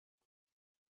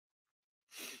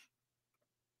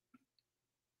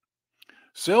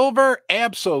Silver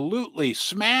absolutely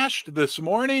smashed this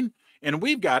morning, and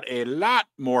we've got a lot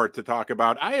more to talk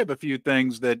about. I have a few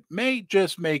things that may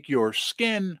just make your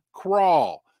skin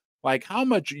crawl, like how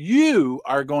much you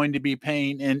are going to be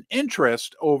paying in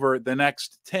interest over the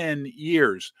next 10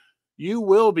 years. You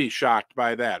will be shocked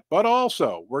by that. But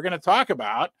also, we're going to talk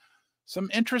about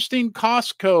some interesting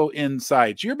Costco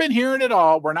insights. You've been hearing it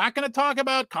all. We're not going to talk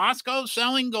about Costco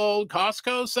selling gold,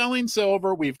 Costco selling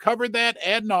silver. We've covered that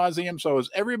ad nauseum, so is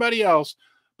everybody else.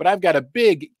 But I've got a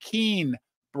big, keen,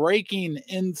 breaking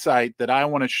insight that I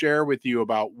want to share with you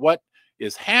about what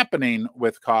is happening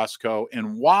with Costco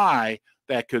and why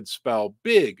that could spell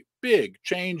big, big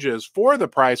changes for the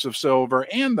price of silver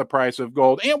and the price of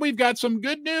gold. And we've got some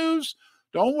good news.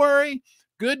 Don't worry.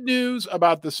 Good news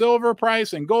about the silver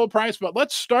price and gold price, but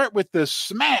let's start with this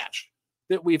smash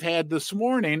that we've had this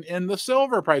morning in the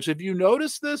silver price. If you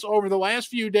notice this over the last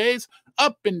few days,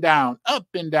 up and down, up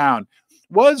and down.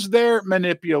 Was there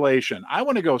manipulation? I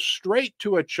want to go straight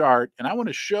to a chart and I want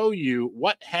to show you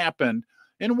what happened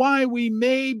and why we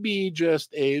may be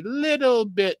just a little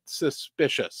bit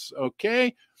suspicious,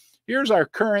 okay? Here's our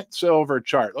current silver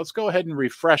chart. Let's go ahead and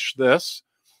refresh this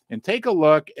and take a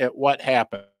look at what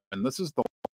happened. And this is the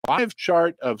live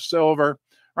chart of silver.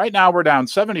 Right now, we're down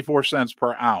 74 cents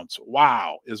per ounce.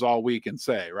 Wow, is all we can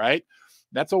say, right?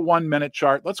 That's a 1 minute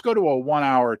chart. Let's go to a 1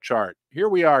 hour chart. Here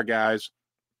we are, guys.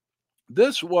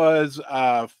 This was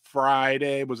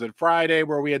Friday. Was it Friday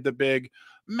where we had the big,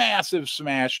 massive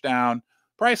smash down?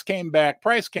 Price came back,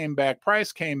 price came back,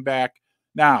 price came back.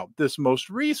 Now, this most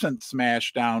recent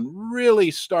smash down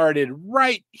really started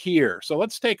right here. So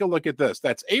let's take a look at this.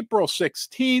 That's April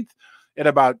 16th. At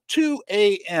about 2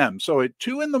 a.m. So at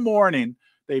 2 in the morning,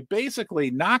 they basically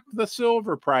knocked the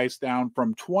silver price down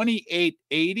from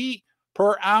 $28.80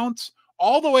 per ounce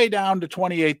all the way down to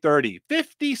 $28.30,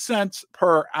 50 cents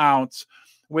per ounce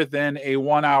within a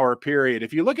 1 hour period.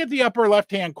 If you look at the upper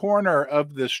left-hand corner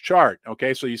of this chart,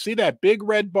 okay, so you see that big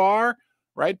red bar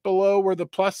right below where the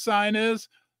plus sign is?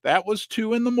 That was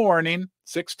 2 in the morning,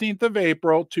 16th of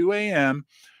April, 2 a.m.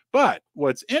 But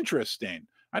what's interesting,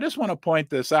 I just want to point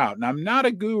this out, and I'm not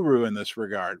a guru in this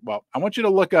regard. Well, I want you to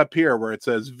look up here where it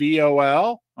says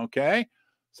VOL, okay?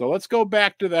 So let's go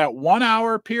back to that 1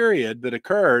 hour period that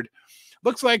occurred.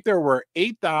 Looks like there were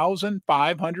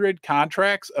 8,500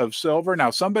 contracts of silver. Now,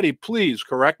 somebody please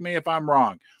correct me if I'm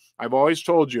wrong. I've always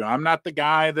told you, I'm not the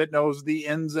guy that knows the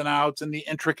ins and outs and the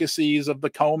intricacies of the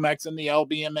COMEX and the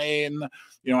LBMA. And,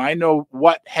 I know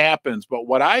what happens, but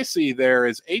what I see there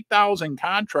is 8,000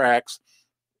 contracts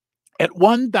at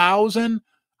 1,000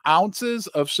 ounces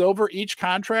of silver. Each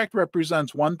contract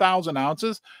represents 1,000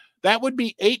 ounces. That would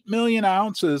be 8 million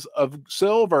ounces of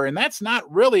silver. And that's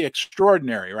not really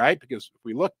extraordinary, right? Because if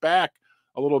we look back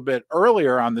a little bit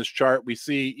earlier on this chart, we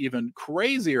see even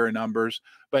crazier numbers.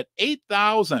 But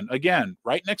 8,000, again,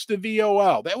 right next to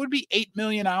VOL, that would be 8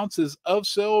 million ounces of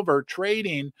silver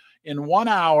trading in 1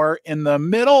 hour in the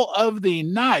middle of the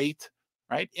night,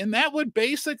 right? And that would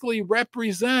basically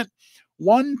represent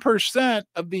 1%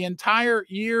 of the entire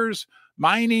year's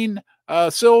mining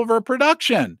silver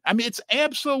production. I mean, it's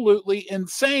absolutely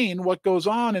insane what goes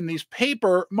on in these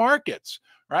paper markets,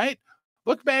 right?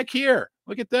 Look back here.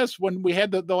 Look at this. When we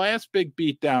had the last big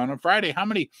beatdown on Friday, how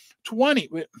many? 20.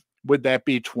 Would that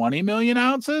be 20 million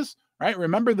ounces? Right?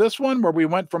 Remember this one where we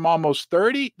went from almost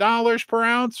 $30 per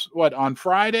ounce, on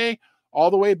Friday, all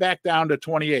the way back down to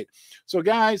 28. So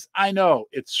guys, I know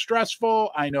it's stressful.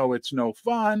 I know it's no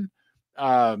fun.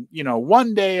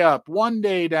 1 day up, 1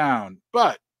 day down.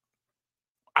 But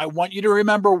I want you to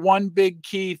remember one big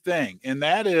key thing, and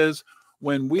that is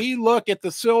when we look at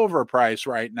the silver price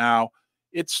right now,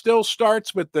 it still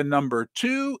starts with the number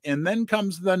 2 and then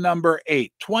comes the number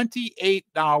 8,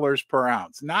 $28 per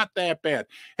ounce. Not that bad.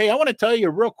 Hey, I want to tell you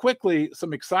real quickly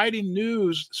some exciting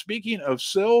news. Speaking of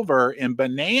silver and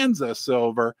Bonanza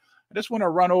Silver, I just want to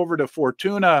run over to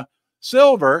Fortuna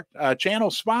Silver, channel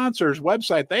sponsors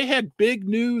website. They had big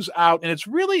news out, and this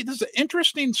is an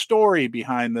interesting story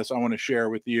behind this I want to share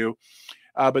with you.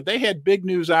 But they had big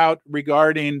news out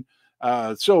regarding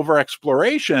silver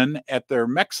exploration at their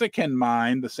Mexican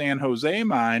mine, the San Jose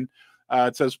mine.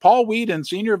 It says Paul Whedon,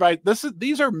 senior vice.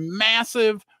 These are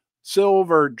massive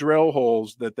silver drill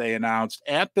holes that they announced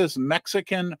at this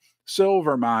Mexican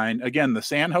silver mine. Again, the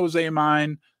San Jose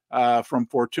mine from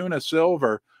Fortuna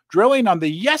Silver, drilling on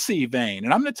the Yessi vein.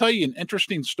 And I'm going to tell you an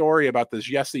interesting story about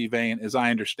this Yessi vein as I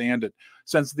understand it.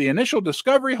 Since the initial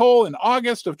discovery hole in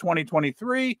August of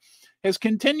 2023 has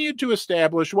continued to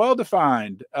establish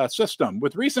well-defined system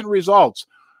with recent results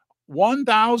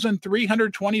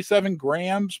 1,327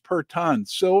 grams per ton,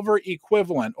 silver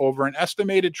equivalent over an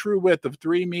estimated true width of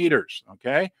 3 meters.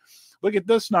 Okay. Look at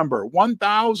this number,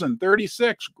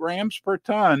 1,036 grams per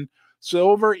ton,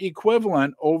 silver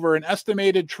equivalent over an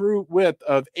estimated true width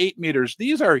of 8 meters.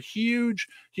 These are huge,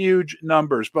 huge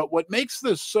numbers. But what makes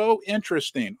this so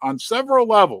interesting on several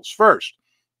levels, first,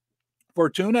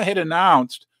 Fortuna had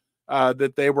announced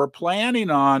that they were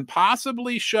planning on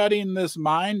possibly shutting this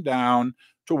mine down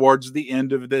towards the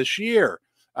end of this year.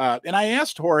 And I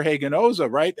asked Jorge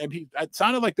Ganoza, right? I mean, it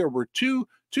sounded like there were two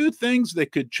things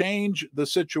that could change the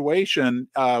situation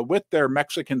with their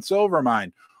Mexican silver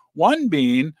mine. One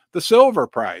being the silver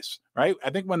price, right? I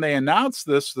think when they announced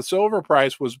this, the silver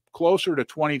price was closer to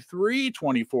 $23,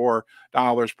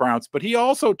 $24 per ounce. But he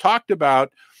also talked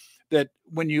about that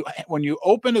when you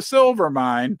open a silver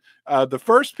mine, the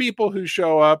first people who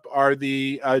show up are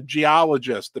the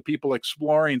geologists, the people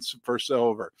exploring for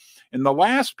silver. And the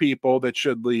last people that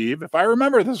should leave, if I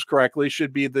remember this correctly,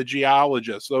 should be the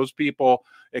geologists, those people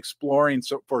exploring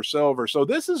for silver. So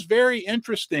this is very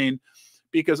interesting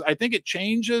because I think it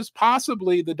changes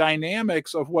possibly the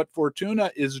dynamics of what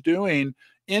Fortuna is doing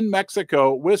in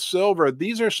Mexico with silver.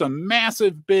 These are some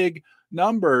massive, big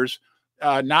numbers.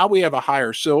 Now we have a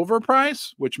higher silver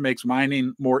price, which makes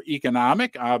mining more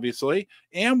economic, obviously,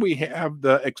 and we have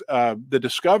the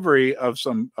discovery of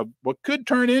some of what could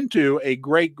turn into a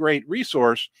great, great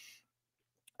resource.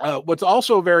 What's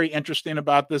also very interesting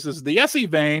about this is the Yessi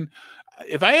vein,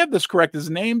 if I have this correct, is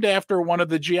named after one of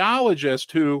the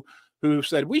geologists who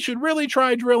said we should really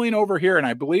try drilling over here, and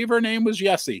I believe her name was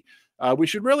Yessi. We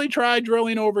should really try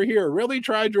drilling over here,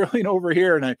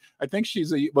 And I think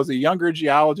was a younger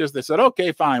geologist. They said,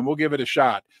 okay, fine, we'll give it a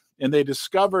shot. And they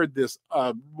discovered this,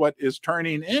 what is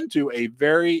turning into a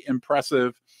very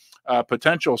impressive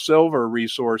potential silver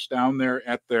resource down there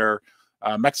at their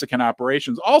Mexican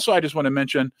operations. Also, I just want to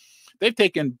mention, they've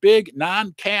taken big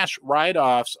non-cash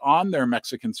write-offs on their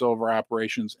Mexican silver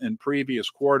operations in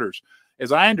previous quarters.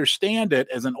 As I understand it,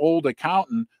 as an old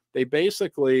accountant, they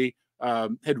basically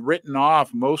had written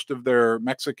off most of their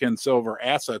Mexican silver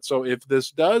assets. So if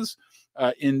this does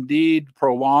indeed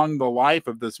prolong the life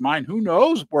of this mine, who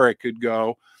knows where it could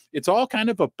go? It's all kind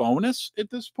of a bonus at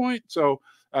this point. So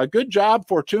good job,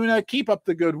 Fortuna. Keep up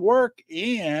the good work.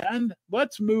 And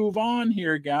let's move on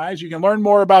here, guys. You can learn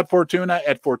more about Fortuna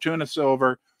at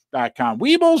fortunasilver.com.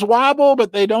 Weebles wobble,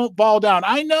 but they don't fall down.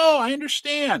 I know, I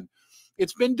understand.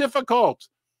 It's been difficult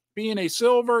being a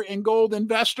silver and gold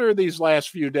investor these last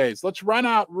few days. Let's run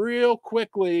out real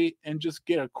quickly and just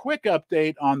get a quick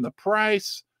update on the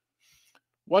price.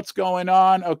 What's going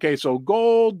on? Okay, so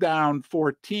gold down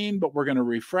 14, but we're going to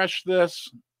refresh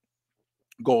this.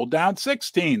 Gold down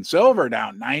 16, silver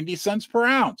down 90 cents per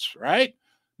ounce, right?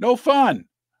 No fun.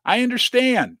 I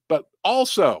understand, but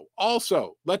also,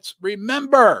 let's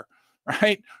remember,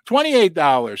 right?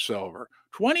 $28 silver,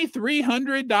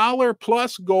 $2,300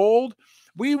 plus gold.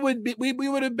 We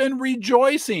would have been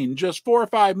rejoicing just 4 or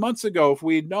 5 months ago if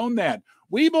we'd known that.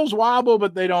 Weebles wobble,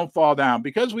 but they don't fall down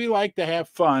because we like to have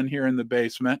fun here in the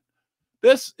basement.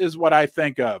 This is what I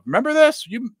think of. Remember this?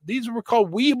 These were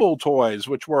called Weeble toys,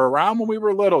 which were around when we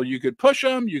were little. You could push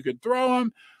them, you could throw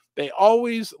them. They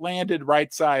always landed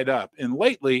right side up. And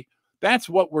lately, that's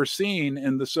what we're seeing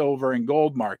in the silver and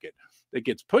gold market. It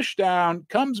gets pushed down,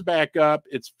 comes back up.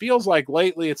 It feels like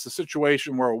lately it's a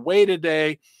situation where wait a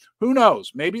day. Who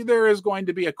knows? Maybe there is going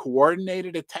to be a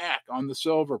coordinated attack on the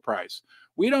silver price.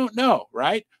 We don't know,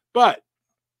 right? But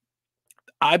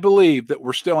I believe that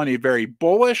we're still in a very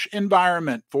bullish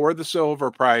environment for the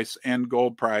silver price and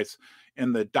gold price,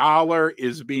 and the dollar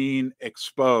is being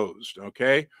exposed,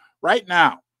 okay? Right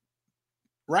now,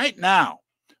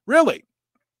 really,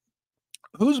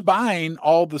 who's buying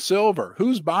all the silver?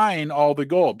 Who's buying all the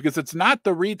gold? Because it's not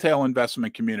the retail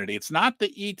investment community. It's not the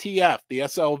ETF, the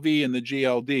SLV, and the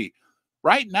GLD.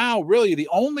 Right now, really, the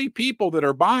only people that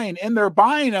are buying, and they're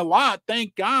buying a lot,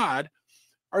 thank God,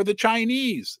 are the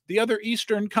Chinese, the other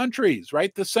Eastern countries,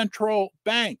 right? The central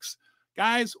banks.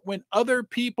 Guys, when other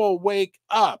people wake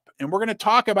up, and we're going to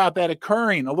talk about that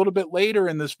occurring a little bit later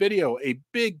in this video, a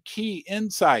big key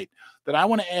insight that I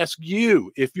want to ask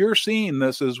you if you're seeing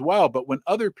this as well. But when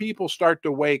other people start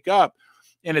to wake up,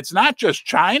 and it's not just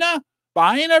China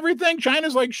buying everything,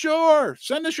 China's like, sure,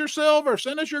 send us your silver,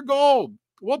 send us your gold.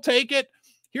 We'll take it.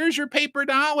 Here's your paper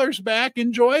dollars back.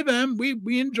 Enjoy them.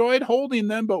 We enjoyed holding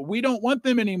them, but we don't want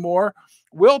them anymore.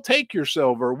 We'll take your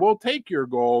silver. We'll take your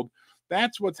gold.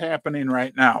 That's what's happening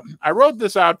right now. I wrote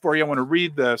this out for you. I want to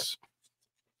read this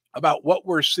about what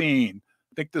we're seeing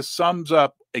I think this sums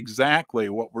up exactly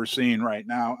what we're seeing right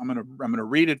now. I'm gonna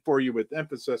read it for you with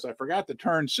emphasis. I forgot to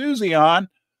turn Suzie on.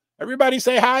 Everybody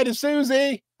say hi to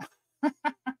Suzie.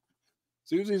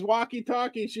 Susie's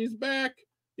walkie-talkie. She's back.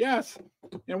 Yes.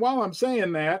 And while I'm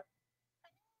saying that,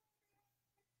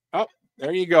 oh,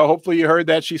 there you go. Hopefully you heard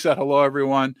that. She said hello,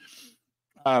 everyone.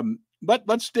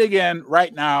 Let's dig in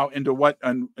right now into what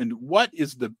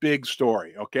is the big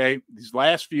story. Okay, these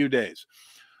last few days.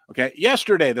 Okay,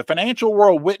 yesterday the financial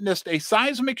world witnessed a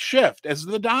seismic shift as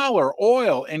the dollar,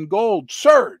 oil, and gold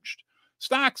surged.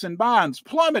 Stocks and bonds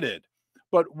plummeted.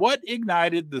 But what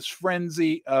ignited this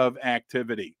frenzy of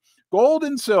activity? Gold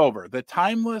and silver, the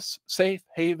timeless safe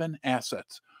haven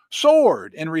assets,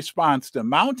 soared in response to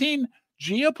mounting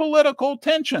geopolitical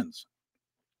tensions.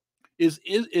 Is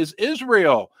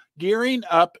Israel gearing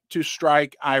up to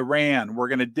strike Iran? We're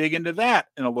going to dig into that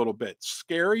in a little bit.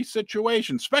 Scary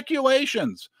situation.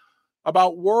 Speculations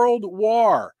about world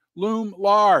war loom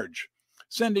large,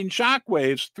 sending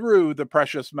shockwaves through the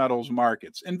precious metals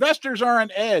markets. Investors are on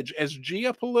edge as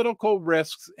geopolitical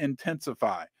risks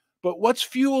intensify. But what's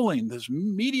fueling this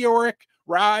meteoric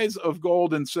rise of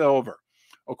gold and silver?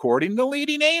 According to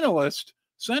leading analysts,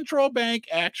 central bank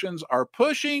actions are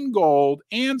pushing gold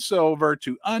and silver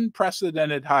to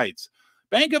unprecedented heights.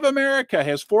 Bank of America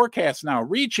has forecasts now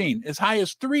reaching as high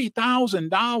as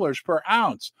 $3,000 per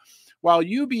ounce, while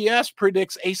UBS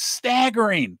predicts a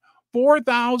staggering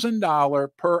 $4,000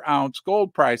 per ounce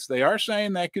gold price. They are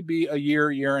saying that could be a year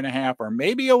and a half, or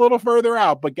maybe a little further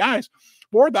out. But guys,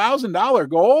 $4,000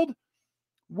 gold?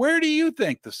 Where do you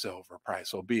think the silver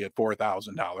price will be at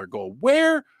 $4,000 gold?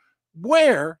 Where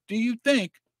do you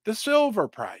think the silver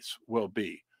price will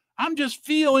be? I'm just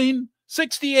feeling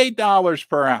 $68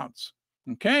 per ounce.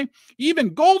 Okay.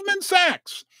 Even Goldman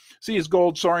Sachs sees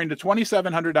gold soaring to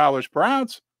 $2,700 per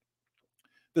ounce.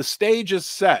 The stage is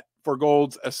set for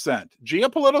gold's ascent.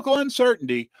 Geopolitical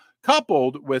uncertainty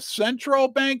coupled with central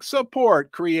bank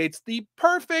support creates the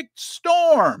perfect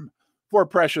storm for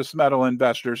precious metal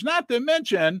investors, not to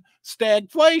mention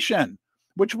stagflation,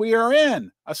 which we are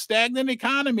in, a stagnant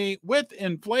economy with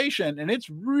inflation, and it's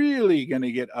really going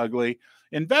to get ugly.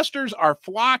 Investors are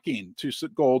flocking to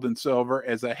gold and silver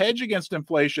as a hedge against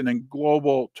inflation and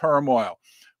global turmoil.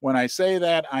 When I say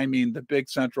that, I mean the big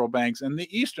central banks and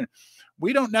the Eastern.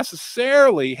 We don't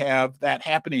necessarily have that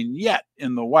happening yet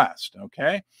in the West,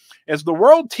 okay? As the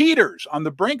world teeters on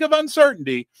the brink of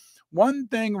uncertainty, one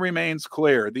thing remains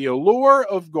clear. The allure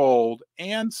of gold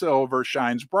and silver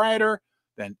shines brighter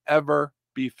than ever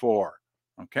before,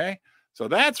 okay? So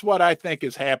that's what I think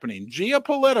is happening.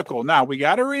 Geopolitical. Now, we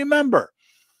got to remember,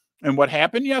 and what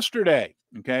happened yesterday,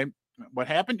 okay? What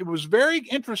happened, it was very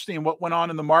interesting what went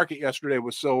on in the market yesterday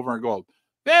with silver and gold.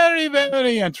 Very,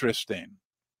 very interesting.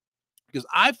 Because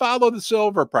I follow the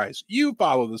silver price. You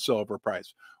follow the silver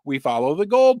price. We follow the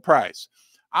gold price.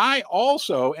 I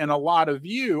also, and a lot of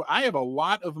you, I have a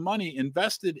lot of money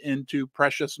invested into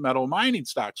precious metal mining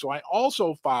stocks. So I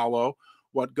also follow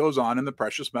what goes on in the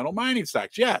precious metal mining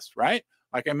stocks. Yes, right?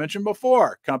 Like I mentioned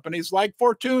before, companies like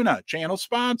Fortuna, channel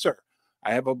sponsor.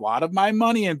 I have a lot of my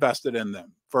money invested in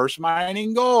them. First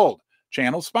Mining Gold,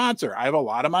 channel sponsor. I have a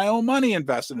lot of my own money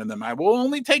invested in them. I will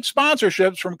only take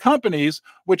sponsorships from companies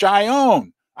which I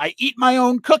own. I eat my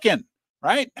own cooking,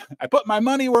 right? I put my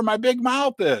money where my big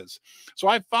mouth is. So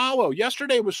I follow.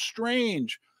 Yesterday was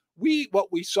strange.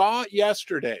 What we saw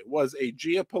yesterday was a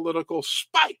geopolitical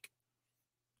spike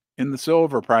in the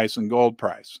silver price and gold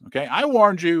price. Okay. I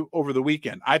warned you over the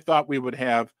weekend. I thought we would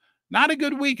have not a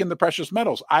good week in the precious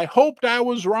metals. I hoped I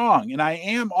was wrong, and I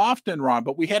am often wrong,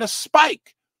 but we had a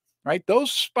spike, right?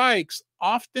 Those spikes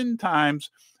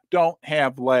oftentimes don't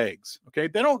have legs. Okay.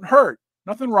 They don't hurt.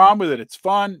 Nothing wrong with it. It's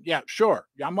fun. Yeah, sure.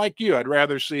 I'm like you. I'd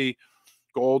rather see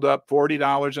gold up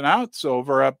 $40 an ounce,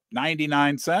 silver up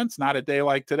 99 cents, not a day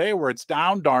like today where it's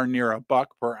down darn near $1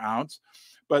 per ounce.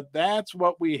 But that's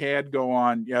what we had go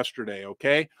on yesterday,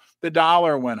 okay? The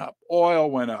dollar went up,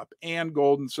 oil went up, and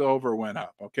gold and silver went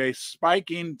up, okay?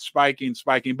 Spiking, spiking,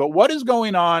 spiking. But what is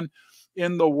going on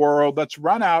in the world? Let's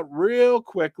run out real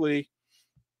quickly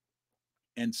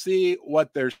and see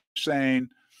what they're saying.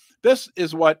 This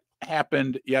is what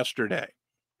happened yesterday.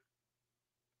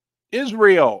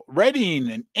 Israel readying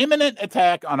an imminent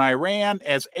attack on Iran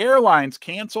as airlines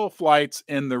cancel flights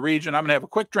in the region. I'm going to have a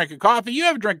quick drink of coffee. You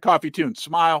have a drink of coffee too, and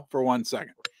smile for 1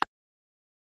 second.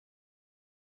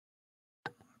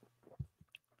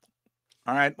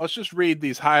 All right, let's just read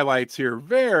these highlights here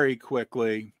very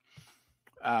quickly.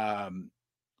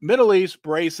 Middle East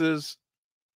braces.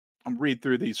 I'll read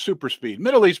through these super speed.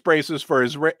 Middle East braces for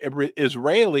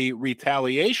Israeli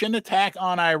retaliation attack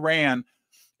on Iran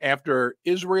after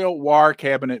Israel War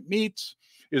Cabinet meets.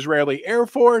 Israeli Air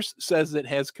Force says it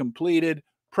has completed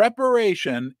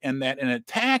preparation and that an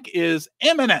attack is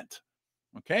imminent.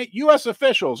 Okay, U.S.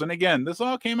 officials, and again, this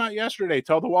all came out yesterday,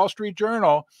 tell the Wall Street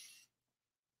Journal,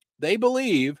 they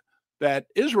believe that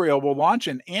Israel will launch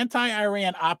an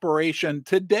anti-Iran operation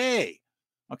today.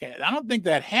 Okay, I don't think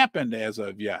that happened as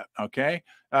of yet. Okay,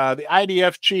 the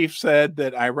IDF chief said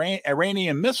that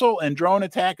Iranian missile and drone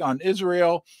attack on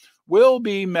Israel will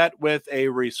be met with a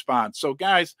response. So,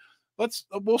 guys,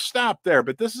 we'll stop there.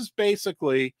 But this is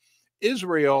basically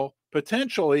Israel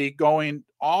potentially going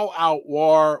all-out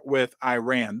war with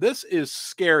Iran. This is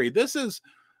scary. This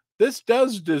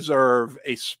does deserve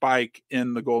a spike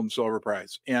in the gold and silver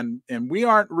price. And we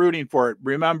aren't rooting for it.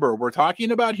 Remember, we're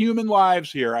talking about human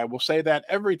lives here. I will say that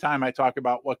every time I talk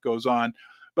about what goes on.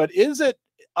 But is it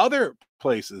other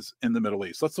places in the Middle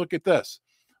East? Let's look at this.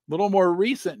 A little more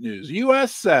recent news.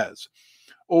 U.S. says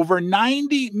over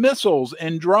 90 missiles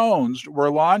and drones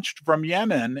were launched from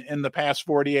Yemen in the past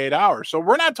 48 hours. So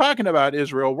we're not talking about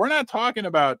Israel. We're not talking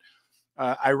about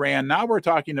Iran. Now we're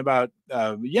talking about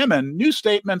Yemen. New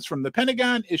statements from the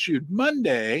Pentagon issued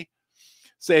Monday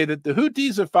say that the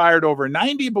Houthis have fired over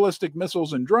 90 ballistic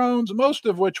missiles and drones, most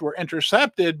of which were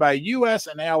intercepted by U.S.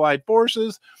 and allied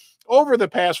forces over the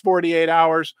past 48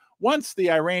 hours once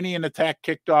the Iranian attack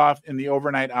kicked off in the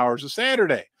overnight hours of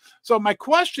Saturday. So my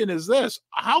question is this: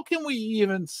 how can we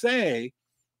even say,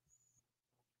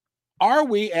 are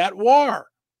we at war?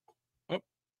 Oh,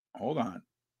 hold on.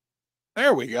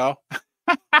 There we go.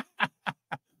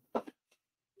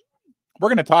 We're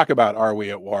going to talk about are we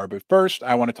at war, but first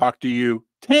I want to talk to you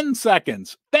 10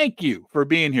 seconds. Thank you for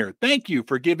being here. Thank you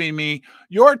for giving me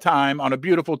your time on a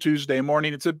beautiful Tuesday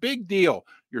morning. It's a big deal.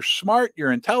 You're smart,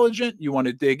 you're intelligent, you want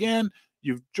to dig in,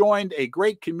 you've joined a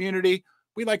great community.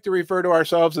 We like to refer to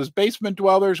ourselves as basement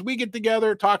dwellers. We get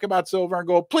together, talk about silver and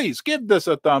gold. Please give this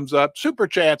a thumbs up. Super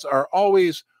chats are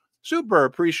always super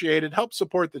appreciated. Help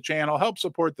support the channel, help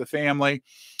support the family.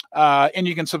 And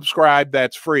you can subscribe.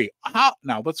 That's free.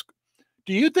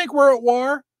 Do you think we're at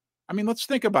war? I mean, let's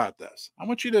think about this. I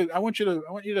want you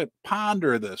to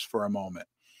ponder this for a moment.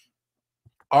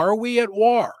 Are we at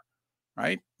war?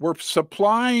 Right? We're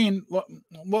supplying, well,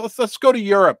 let's go to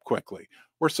Europe quickly.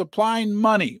 We're supplying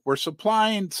money. We're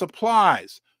supplying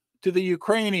supplies to the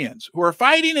Ukrainians who are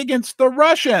fighting against the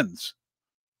Russians.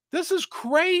 This is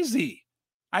crazy.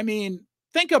 I mean,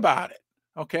 think about it.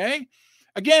 Okay.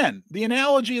 Again, the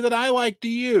analogy that I like to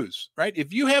use, right?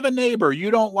 If you have a neighbor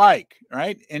you don't like,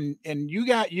 right? And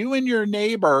you and your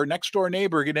neighbor, next door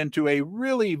neighbor, get into a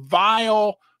really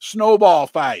vile snowball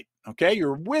fight. Okay.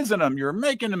 You're whizzing them. You're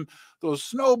making them those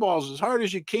snowballs as hard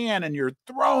as you can. And you're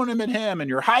throwing them at him and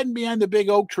you're hiding behind the big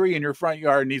oak tree in your front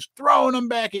yard and he's throwing them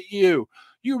back at you.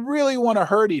 You really want to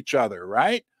hurt each other,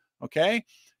 right? Okay.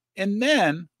 And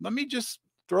then let me just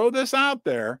throw this out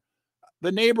there.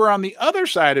 The neighbor on the other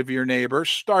side of your neighbor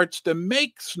starts to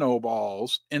make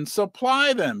snowballs and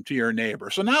supply them to your neighbor.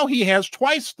 So now he has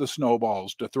twice the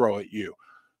snowballs to throw at you.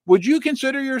 Would you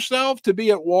consider yourself to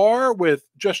be at war with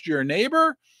just your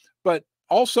neighbor, but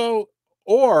also,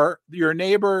 or your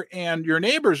neighbor and your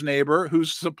neighbor's neighbor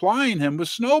who's supplying him with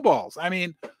snowballs? I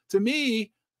mean, to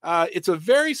me, it's a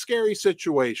very scary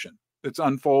situation that's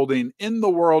unfolding in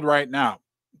the world right now.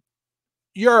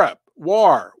 Europe,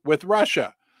 war with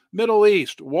Russia. Middle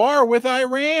East, war with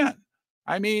Iran.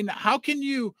 I mean, how can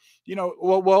you,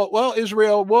 well,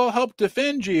 Israel will help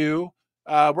defend you.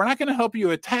 We're not going to help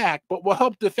you attack, but we'll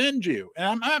help defend you.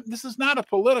 And this is not a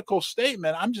political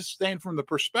statement. I'm just saying from the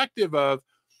perspective of,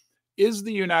 is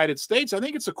the United States, I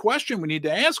think it's a question we need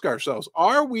to ask ourselves.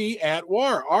 Are we at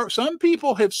war? Some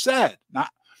people have said,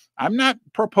 I'm not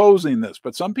proposing this,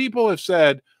 but some people have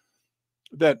said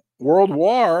that World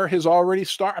War has already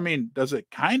started. I mean, does it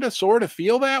kind of sort of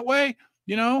feel that way,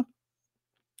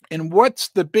 And what's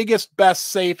the biggest, best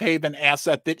safe haven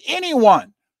asset that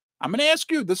anyone, I'm going to ask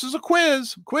you, this is a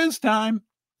quiz time.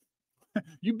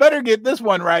 You better get this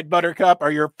one right, Buttercup,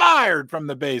 or you're fired from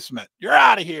the basement. You're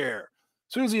out of here.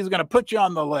 Suzie is going to put you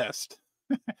on the list.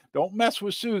 Don't mess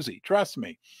with Suzie. Trust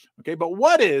me. Okay. But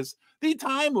what is the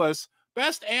timeless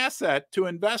best asset to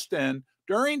invest in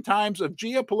during times of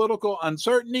geopolitical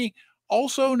uncertainty,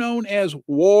 also known as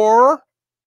war?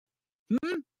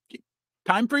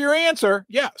 Time for your answer.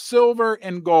 Yeah, silver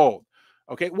and gold.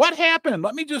 Okay, what happened?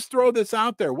 Let me just throw this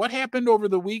out there. What happened over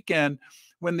the weekend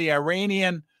when the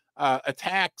Iranian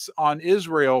attacks on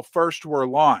Israel first were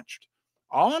launched?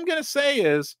 All I'm going to say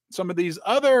is some of these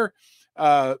other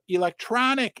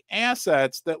electronic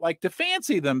assets that like to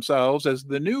fancy themselves as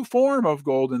the new form of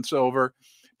gold and silver,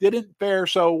 didn't fare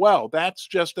so well. That's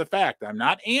just a fact. I'm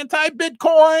not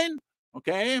anti-Bitcoin.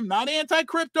 Okay. I'm not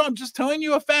anti-crypto. I'm just telling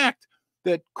you a fact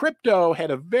that crypto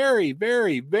had a very,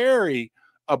 very, very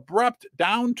abrupt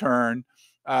downturn.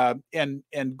 And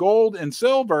gold and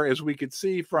silver, as we could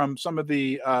see from some of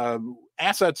the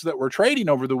assets that were trading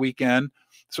over the weekend,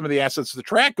 some of the assets that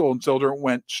track gold and silver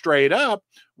went straight up,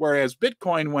 whereas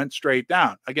Bitcoin went straight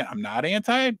down. Again, I'm not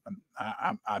anti.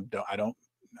 I'm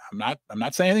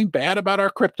not saying anything bad about our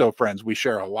crypto friends. We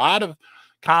share a lot of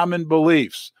common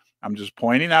beliefs. I'm just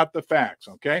pointing out the facts,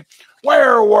 okay?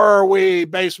 Where were we,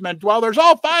 basement dwellers?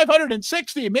 Oh,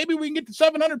 560. Maybe we can get to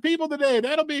 700 people today.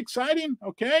 That'll be exciting,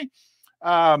 okay?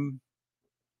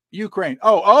 Ukraine.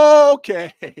 Oh,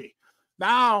 okay.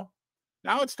 Now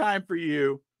it's time for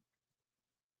you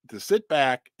to sit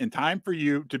back and time for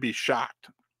you to be shocked.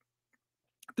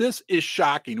 This is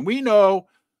shocking. We know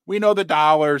the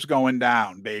dollar's going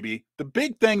down, baby. The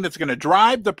big thing that's going to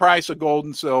drive the price of gold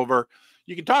and silver,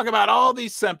 you can talk about all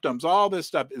these symptoms, all this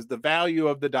stuff, is the value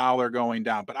of the dollar going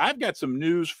down. But I've got some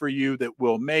news for you that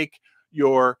will make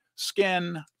your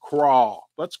skin crawl.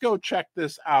 Let's go check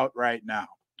this out right now,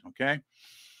 okay?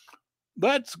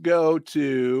 Let's go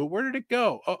to, where did it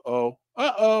go?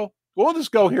 We'll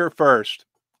just go here first.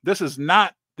 This is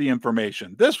not the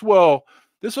information. This will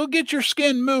get your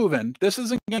skin moving. This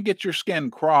isn't going to get your skin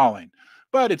crawling.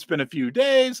 But it's been a few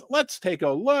days. Let's take a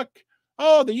look.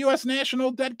 Oh, the U.S.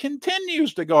 national debt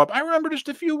continues to go up. I remember just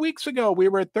a few weeks ago, we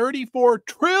were at 34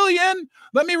 trillion.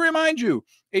 Let me remind you,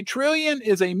 a trillion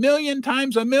is a million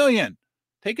times a million.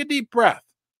 Take a deep breath.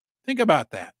 Think about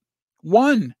that.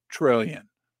 1 trillion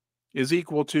is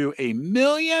equal to a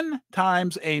million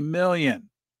times a million.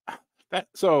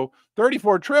 So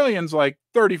 34 trillion is like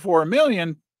 34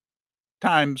 million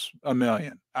times a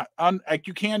million.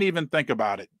 You can't even think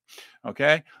about it.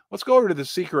 Okay, let's go over to the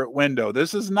secret window.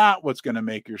 This is not what's going to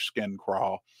make your skin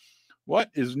crawl. What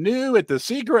is new at the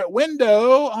secret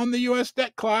window on the U.S.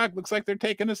 debt clock? Looks like they're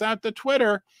taking us out to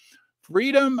Twitter.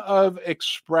 Freedom of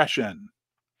expression,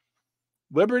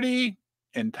 liberty,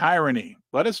 and tyranny.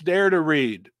 Let us dare to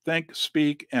read, think,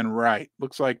 speak, and write.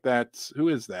 Looks like that's, who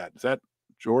is that? Is that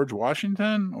George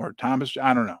Washington or Thomas?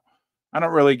 I don't know. I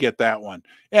don't really get that one.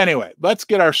 Anyway, let's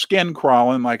get our skin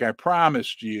crawling like I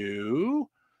promised you.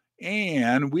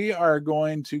 And we are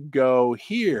going to go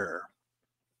here.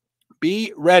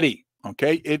 Be ready,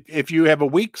 okay? If you have a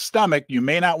weak stomach, you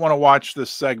may not want to watch this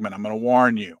segment. I'm going to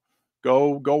warn you.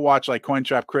 Go watch, like Coin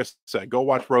Shop Chris said, go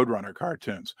watch Roadrunner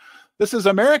cartoons. This is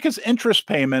America's interest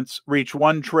payments reach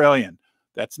 1 trillion.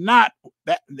 That's not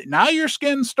that. Now your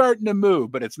skin's starting to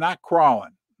move, but it's not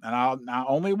crawling. And I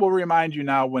only will remind you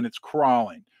now when it's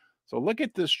crawling. So look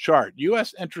at this chart.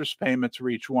 U.S. interest payments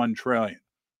reach 1 trillion.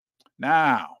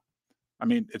 Now, I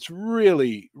mean, it's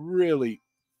really, really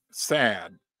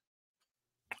sad.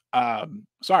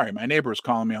 Sorry, my neighbor was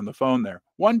calling me on the phone there.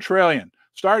 1 trillion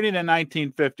starting in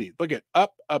 1950. Look at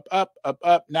up, up, up, up,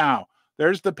 up. Now,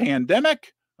 there's the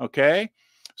pandemic. Okay.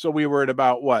 So we were at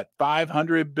about what?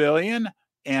 500 billion.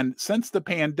 And since the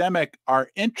pandemic, our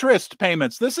interest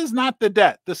payments, this is not the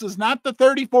debt. This is not the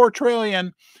 34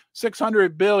 trillion,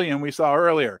 600 billion we saw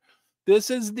earlier. This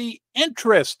is the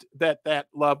interest that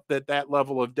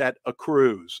level of debt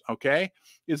accrues, okay,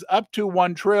 is up to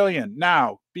 1 trillion.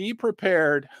 Now, be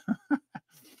prepared.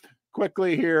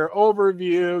 Quickly here,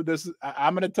 overview.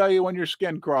 I'm going to tell you when your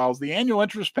skin crawls. The annual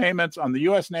interest payments on the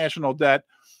U.S. national debt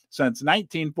since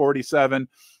 1947.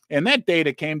 And that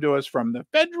data came to us from the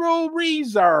Federal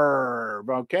Reserve,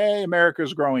 okay?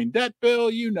 America's growing debt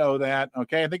bill, you know that,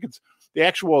 okay? I think it's the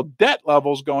actual debt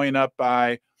levels going up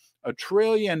by $1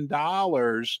 trillion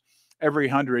every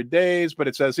 100 days. But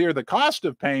it says here the cost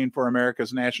of paying for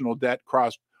America's national debt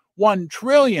crossed $1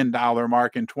 trillion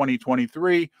mark in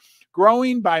 2023,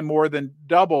 growing by more than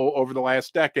double over the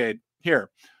last decade. Here,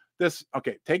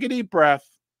 okay, take a deep breath.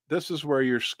 This is where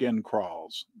your skin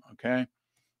crawls, okay?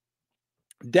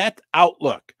 Debt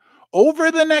outlook.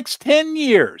 Over the next 10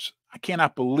 years, I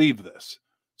cannot believe this.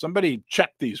 Somebody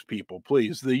check these people,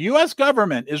 please. The U.S.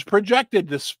 government is projected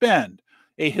to spend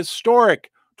a historic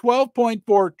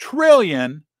 12.4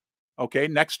 trillion, okay,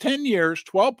 next 10 years,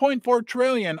 12.4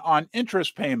 trillion on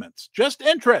interest payments. Just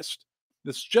interest.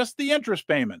 This is just the interest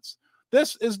payments.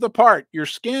 This is the part your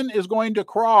skin is going to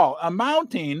crawl,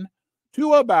 amounting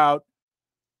to about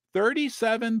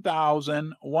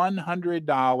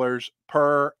 $37,100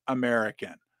 per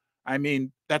American. I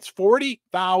mean, that's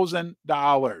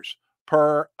 $40,000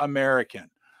 per American.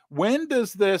 When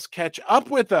does this catch up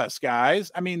with us,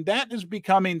 guys? I mean, that is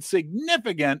becoming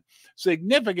significant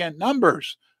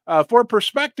numbers. For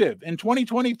perspective, in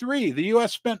 2023, the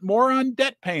U.S. spent more on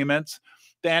debt payments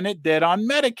than it did on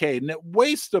Medicaid. And it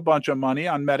wastes a bunch of money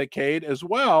on Medicaid as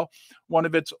well, one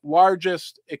of its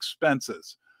largest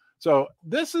expenses. So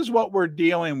this is what we're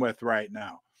dealing with right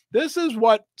now. This is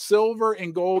what silver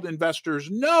and gold investors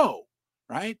know,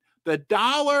 right? The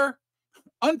dollar,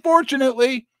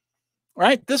 unfortunately,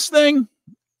 right? This thing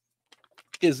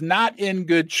is not in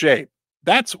good shape.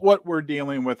 That's what we're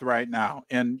dealing with right now.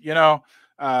 And, you know,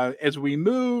 as we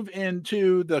move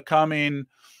into the coming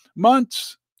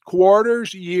months,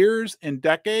 quarters, years, and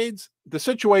decades, the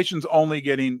situation's only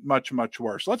getting much, much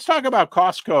worse. Let's talk about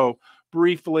Costco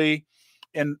briefly.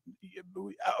 And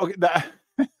okay,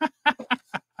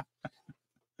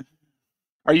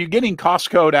 are you getting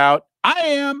Costco'd out? I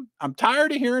am. I'm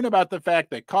tired of hearing about the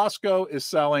fact that Costco is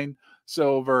selling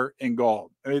silver and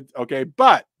gold. Okay,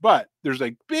 but there's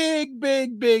a big,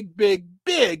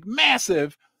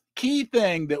 massive key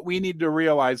thing that we need to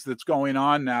realize that's going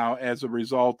on now as a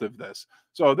result of this.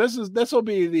 So this will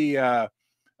be the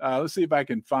let's see if I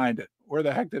can find it. Where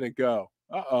the heck did it go?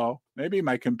 Maybe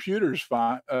my computer's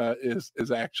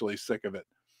is actually sick of it.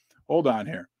 Hold on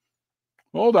here.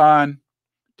 Hold on.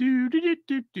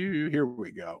 Here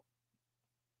we go.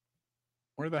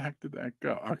 Where the heck did that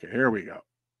go? Okay, here we go.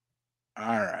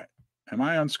 All right. Am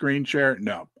I on screen share?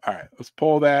 No. All right. Let's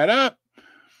pull that up.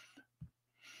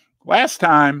 Last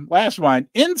one,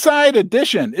 Inside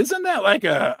Edition. Isn't that like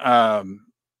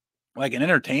like an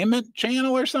entertainment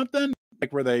channel or something?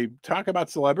 Like where they talk about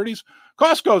celebrities?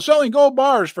 Costco selling gold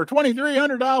bars for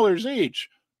 $2,300 each.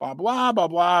 Blah, blah, blah,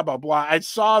 blah, blah, blah. I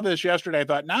saw this yesterday. I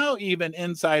thought, now even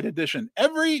Inside Edition.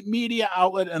 Every media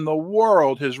outlet in the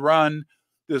world has run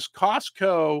this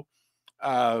Costco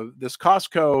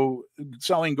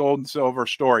selling gold and silver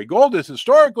story. Gold is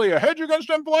historically a hedge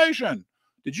against inflation.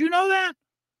 Did you know that?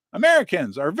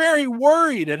 Americans are very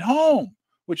worried at home,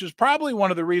 which is probably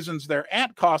one of the reasons they're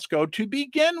at Costco to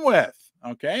begin with.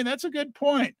 Okay, that's a good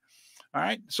point. All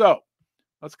right, so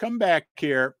let's come back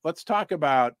here. Let's talk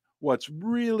about what's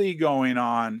really going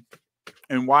on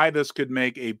and why this could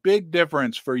make a big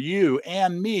difference for you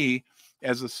and me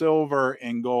as a silver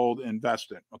and gold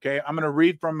investor. Okay, I'm going to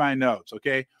read from my notes.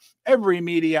 Okay, every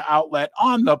media outlet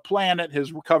on the planet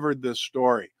has covered this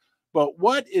story. But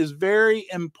what is very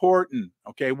important,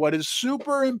 okay, what is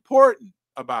super important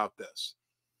about this?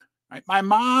 Right? My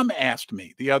mom asked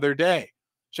me the other day,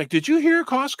 she's like, did you hear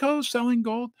Costco selling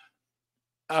gold?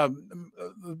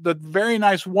 The very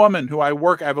nice woman who I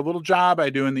have a little job I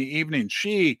do in the evening,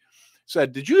 she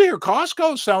said, did you hear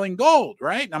Costco selling gold,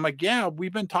 right? And I'm like, yeah,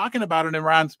 we've been talking about it in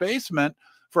Ron's basement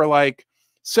for like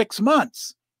 6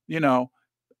 months, you know.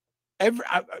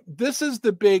 This is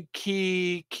the big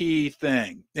key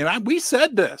thing. And we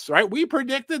said this, right? We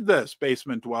predicted this,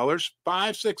 basement dwellers,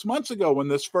 5-6 months ago when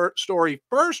this story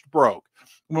first broke,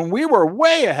 when we were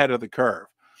way ahead of the curve.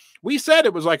 We said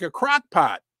it was like a crock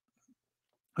pot.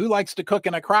 Who likes to cook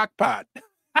in a crock pot?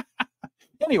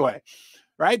 Anyway,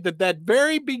 right? That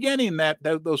very beginning,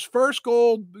 those first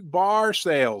gold bar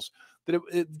sales,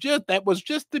 that was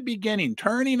just the beginning,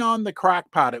 turning on the crock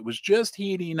pot. It was just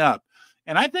heating up.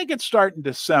 And I think it's starting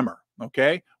to simmer,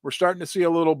 okay? We're starting to see a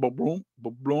little boom,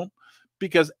 boom,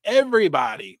 because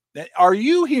everybody, are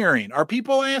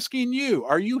people asking you,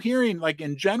 are you hearing like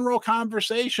in general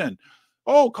conversation,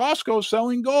 oh, Costco's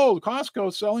selling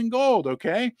gold,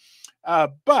 okay?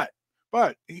 But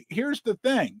here's the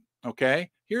thing,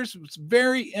 okay? Here's what's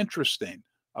very interesting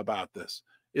about this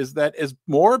is that as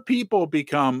more people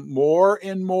become more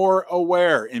and more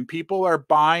aware and people are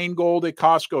buying gold at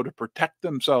Costco to protect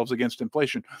themselves against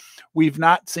inflation, we've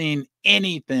not seen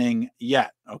anything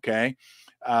yet, okay?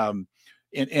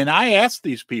 And I ask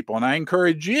these people, and I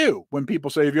encourage you, when people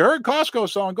say, have you heard Costco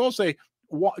selling gold? Say,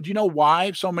 do you know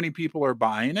why so many people are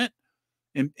buying it?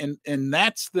 And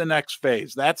that's the next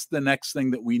phase. That's the next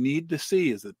thing that we need to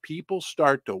see is that people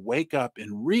start to wake up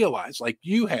and realize, like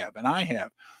you have and I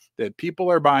have, that people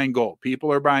are buying gold,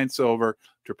 people are buying silver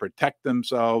to protect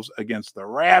themselves against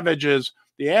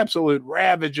the absolute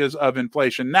ravages of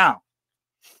inflation. Now,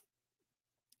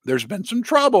 there's been some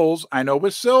troubles. I know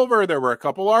with silver, there were a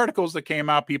couple articles that came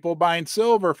out, people buying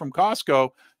silver from Costco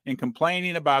and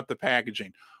complaining about the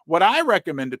packaging. What I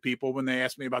recommend to people when they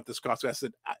ask me about this Costco, I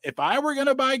said, if I were going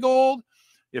to buy gold,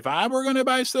 if I were going to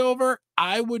buy silver,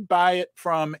 I would buy it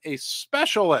from a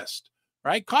specialist,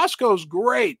 right? Costco's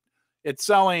great. It's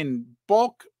selling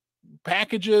bulk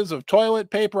packages of toilet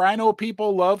paper. I know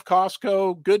people love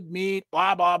Costco, good meat,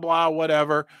 blah, blah, blah,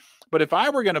 whatever. But if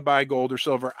I were going to buy gold or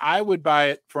silver, I would buy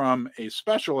it from a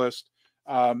specialist.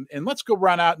 And let's go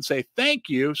run out and say thank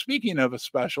you. Speaking of a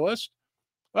specialist,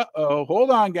 hold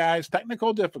on, guys.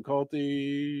 Technical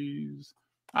difficulties.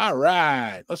 All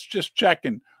right. Let's just check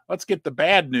and let's get the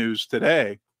bad news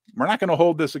today. We're not going to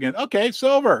hold this again. Okay,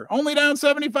 silver only down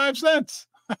 75 cents.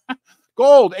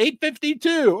 Gold,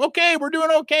 852. Okay, we're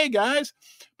doing okay, guys.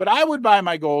 But I would buy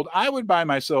my gold. I would buy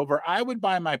my silver. I would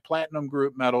buy my platinum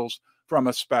group metals from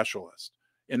a specialist.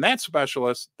 And that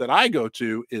specialist that I go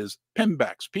to is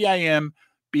Pimbex, P-I-M-B-E-X.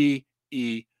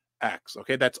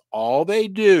 Okay, that's all they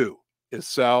do is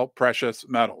sell precious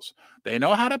metals. They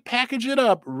know how to package it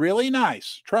up really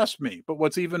nice. Trust me. But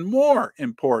what's even more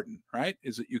important, right,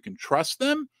 is that you can trust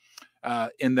them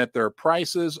in that their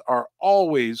prices are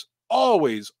always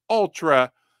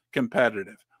ultra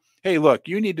competitive. Hey, look,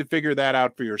 you need to figure that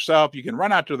out for yourself. You can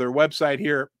run out to their website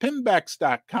here,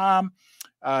 pimbex.com.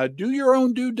 Do your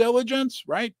own due diligence,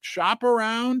 right? Shop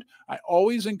around. I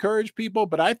always encourage people,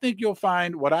 but I think you'll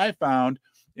find what I found,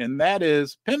 and that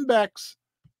is Pimbex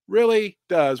really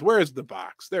does. Where's the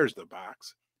box? There's the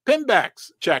box.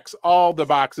 Pimbex checks all the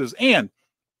boxes. And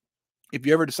if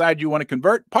you ever decide you want to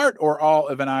convert part or all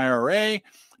of an IRA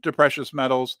to precious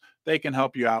metals, they can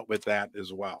help you out with that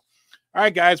as well. All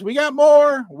right, guys, we got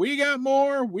more.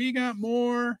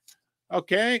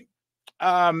 Okay.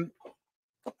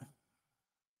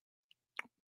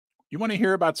 You want to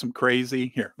hear about some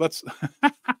crazy? Here, let's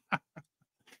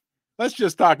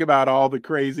just talk about all the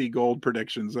crazy gold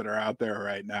predictions that are out there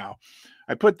right now.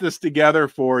 I put this together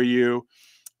for you.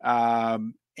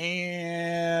 And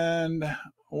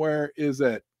where is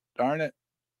it? Darn it.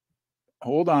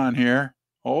 Hold on here.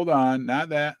 Hold on. Not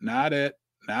that. Not it.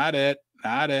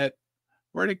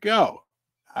 Where'd it go?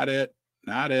 Not it.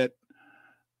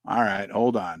 All right.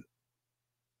 Hold on.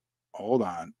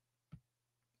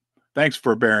 Thanks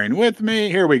for bearing with me.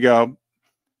 Here we go.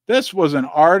 This was an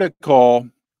article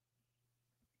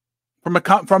from a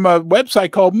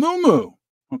website called Moo.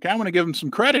 Okay, I want to give them some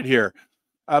credit here.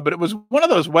 But it was one of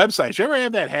those websites. You ever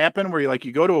have that happen where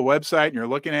you go to a website and you're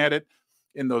looking at it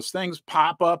and those things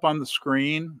pop up on the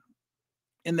screen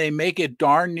and they make it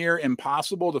darn near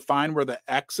impossible to find where the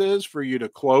X is for you to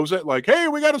close it? Like, hey,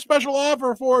 we got a special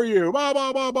offer for you, blah,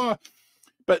 blah, blah, blah.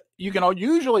 But you can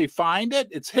usually find it.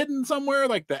 It's hidden somewhere,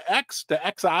 like the X, to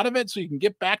X out of it so you can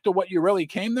get back to what you really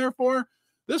came there for.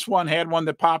 This one had one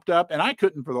that popped up, and I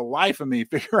couldn't for the life of me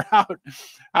figure out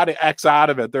how to X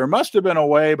out of it. There must have been a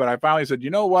way, but I finally said, you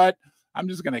know what? I'm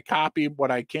just going to copy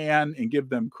what I can and give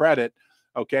them credit.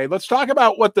 Okay, let's talk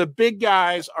about what the big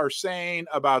guys are saying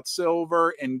about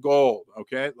silver and gold.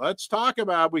 Okay, let's talk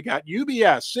about, we got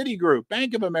UBS, Citigroup,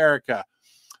 Bank of America,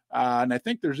 and I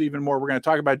think there's even more. We're going to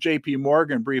talk about JP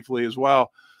Morgan briefly as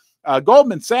well.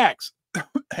 Goldman Sachs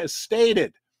has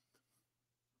stated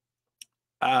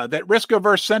that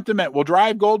risk-averse sentiment will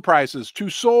drive gold prices to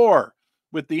soar,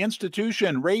 with the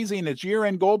institution raising its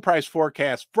year-end gold price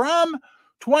forecast from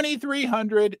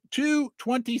 $2,300 to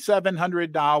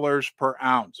 $2,700 per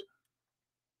ounce.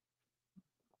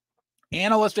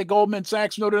 Analysts at Goldman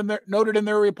Sachs noted in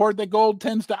their report that gold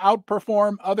tends to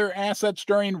outperform other assets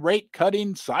during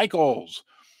rate-cutting cycles.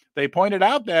 They pointed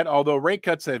out that although rate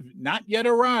cuts have not yet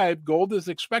arrived, gold is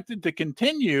expected to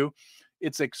continue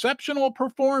its exceptional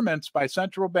performance by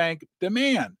central bank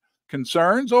demand.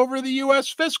 Concerns over the U.S.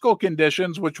 fiscal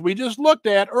conditions, which we just looked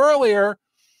at earlier,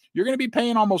 you're going to be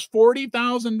paying almost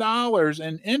 $40,000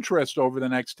 in interest over the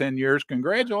next 10 years.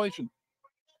 Congratulations.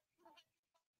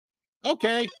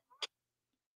 Okay.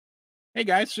 Hey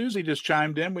guys, Suzie just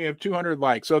chimed in. We have 200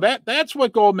 likes. So that's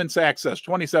what Goldman Sachs says,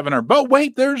 2,700. But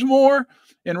wait, there's more.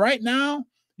 And right now,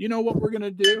 you know what we're going to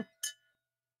do?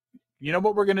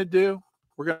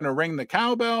 We're going to ring the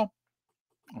cowbell.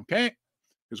 Okay?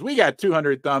 Because we got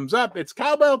 200 thumbs up. It's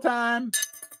cowbell time.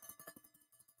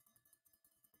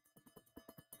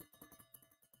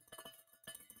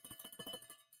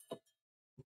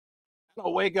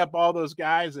 I'll wake up all those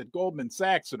guys at Goldman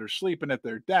Sachs that are sleeping at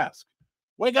their desk.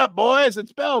 Wake up, boys.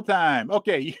 It's bell time.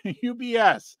 Okay,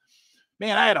 UBS.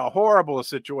 Man, I had a horrible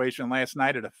situation last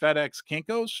night at a FedEx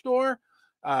Kinko's store.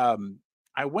 I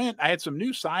had some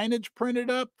new signage printed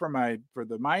up for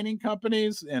the mining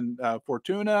companies and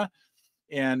Fortuna.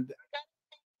 And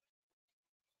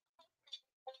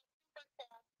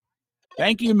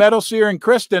thank you, Metal Seer and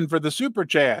Kristen, for the super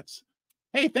chats.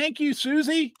 Hey, thank you,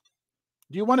 Suzie.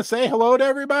 Do you want to say hello to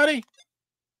everybody?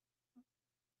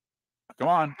 Come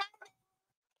on.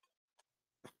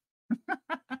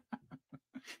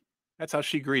 That's how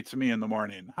she greets me in the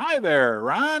morning. Hi there,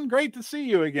 Ron. Great to see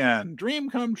you again. Dream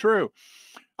come true.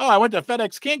 Oh, I went to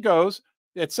FedEx Kinko's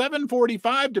at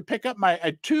 7:45 to pick up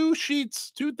my two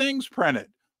things printed.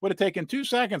 Would have taken 2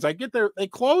 seconds. I get there, they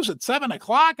close at 7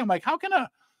 o'clock. I'm like, how can a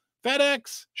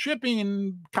FedEx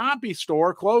shipping copy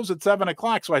store close at 7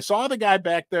 o'clock? So I saw the guy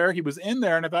back there. He was in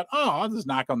there, and I thought, oh, I'll just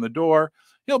knock on the door.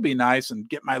 he'll be nice and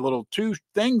get my little 2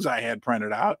 things I had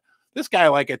printed out. This guy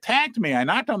like attacked me. I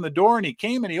knocked on the door and he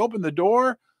came and he opened the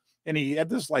door and he had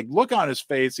this like look on his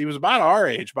face. He was about our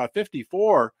age, about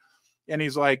 54. And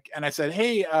he's like, and I said,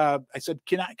 hey, I said,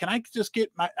 can I just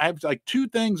get I have like 2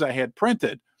 things I had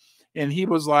printed. And he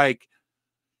was like,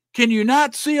 can you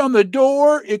not see on the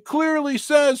door? It clearly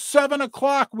says 7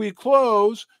 o'clock we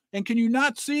close. And can you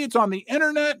not see it's on the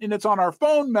internet and it's on our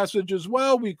phone message as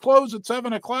well? We close at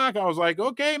 7 o'clock. I was like,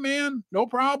 okay, man, no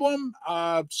problem.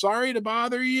 Sorry to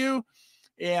bother you.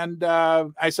 And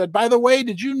I said, by the way,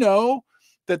 did you know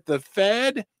that the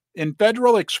Fed in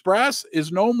Federal Express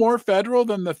is no more federal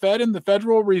than the Fed in the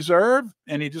Federal Reserve?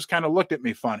 And he just kind of looked at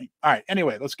me funny. All right,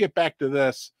 anyway, let's get back to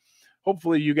this.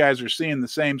 Hopefully you guys are seeing the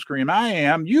same screen I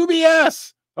am.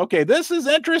 UBS. Okay, this is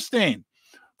interesting.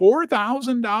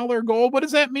 $4,000 gold. What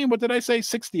does that mean? What did I say?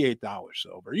 $68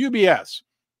 silver. UBS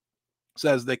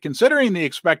says that considering the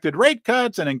expected rate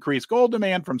cuts and increased gold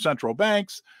demand from central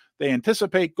banks, they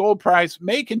anticipate gold price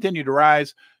may continue to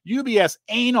rise. UBS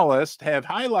analysts have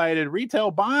highlighted retail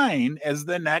buying as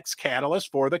the next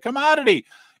catalyst for the commodity.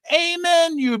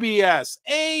 Amen, UBS.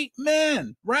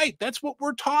 Amen. Right. That's what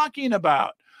we're talking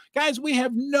about. Guys, we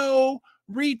have no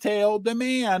retail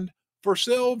demand for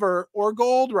silver or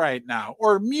gold right now,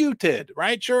 or muted,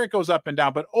 right? Sure, it goes up and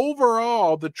down, but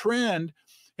overall, the trend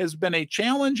has been a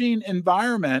challenging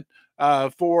environment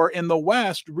for, in the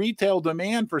West, retail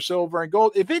demand for silver and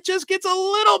gold. If it just gets a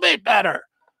little bit better.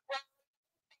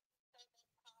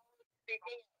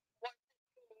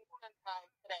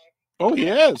 Oh, he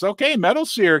is. Okay, Metal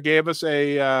Seer gave us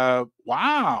a,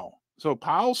 wow. So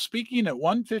Powell's speaking at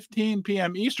 1:15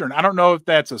 p.m. Eastern. I don't know if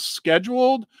that's a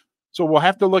scheduled, so we'll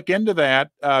have to look into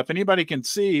that. If anybody can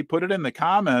see, put it in the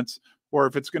comments, or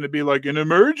if it's going to be like an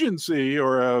emergency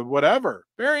or whatever.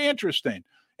 Very interesting.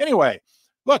 Anyway,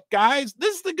 look, guys,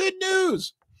 this is the good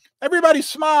news. Everybody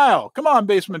smile. Come on,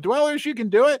 basement dwellers, you can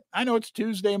do it. I know it's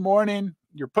Tuesday morning.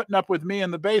 You're putting up with me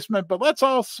in the basement, but let's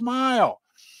all smile.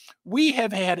 We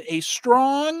have had a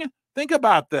strong, think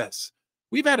about this.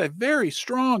 We've had a very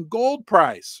strong gold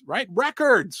price, right?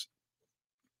 Records.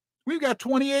 We've got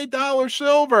 $28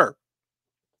 silver,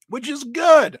 which is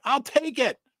good. I'll take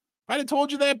it. If I'd have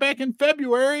told you that back in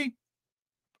February,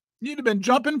 you'd have been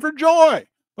jumping for joy.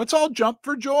 Let's all jump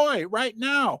for joy right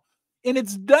now. And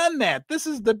it's done that. This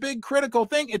is the big critical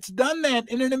thing. It's done that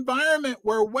in an environment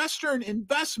where Western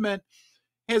investment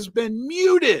has been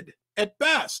muted at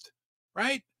best,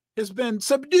 right? Has been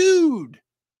subdued.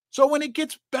 So when it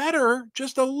gets better,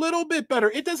 just a little bit better,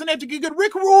 it doesn't have to get good.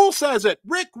 Rick Rule says it.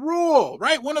 Rick Rule,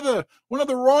 right? One of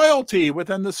the royalty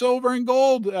within the silver and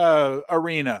gold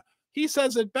arena. He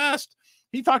says it best.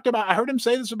 He talked about, I heard him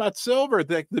say this about silver.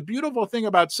 The beautiful thing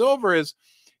about silver is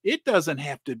it doesn't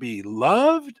have to be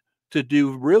loved to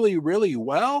do really, really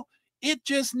well. It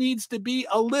just needs to be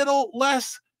a little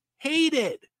less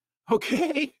hated.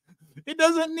 Okay? It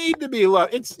doesn't need to be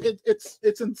loved.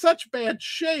 It's in such bad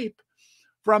shape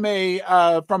from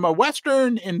a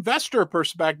Western investor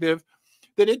perspective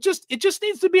that it just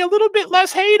needs to be a little bit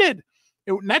less hated.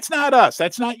 That's not us.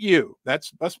 That's not you.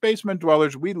 That's us basement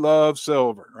dwellers. We love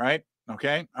silver, right?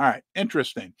 Okay. All right.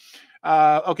 Interesting.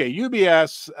 Okay.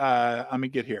 UBS. Let me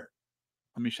get here.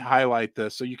 Let me highlight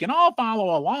this so you can all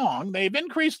follow along. They've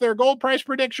increased their gold price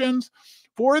predictions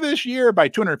for this year by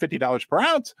 $250 per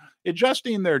ounce,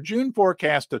 adjusting their June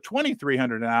forecast to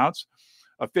 $2,300 an ounce,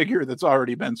 a figure that's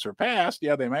already been surpassed.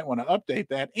 Yeah, they might want to update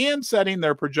that, and setting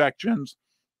their projections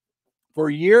for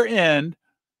year end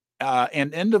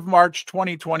and end of March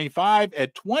 2025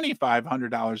 at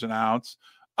 $2,500 an ounce,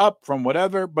 up from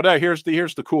whatever. But here's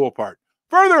the cool part.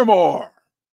 Furthermore,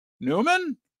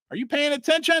 Newman, are you paying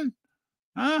attention?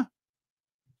 Huh?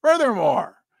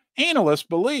 Furthermore, analysts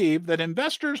believe that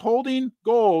investors holding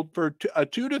gold for a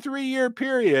 2 to 3 year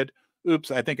period.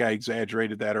 Oops, I think I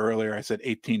exaggerated that earlier. I said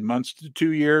 18 months to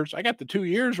 2 years. I got the 2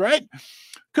 years right.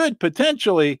 Could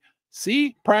potentially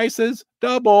see prices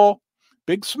double.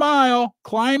 Big smile,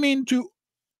 climbing to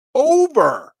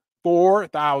over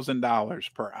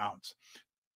 $4,000 per ounce.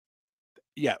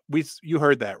 Yeah, you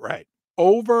heard that right.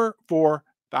 Over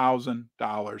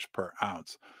 $4,000 per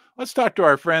ounce. Let's talk to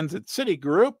our friends at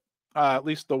Citigroup, at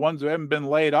least the ones who haven't been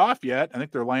laid off yet. I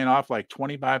think they're laying off like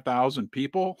 25,000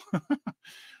 people.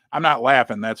 I'm not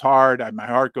laughing. That's hard. My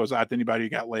heart goes out to anybody who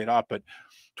got laid off, but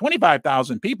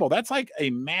 25,000 people, that's like a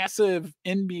massive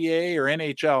NBA or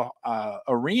NHL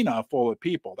arena full of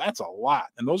people. That's a lot.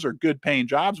 And those are good paying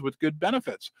jobs with good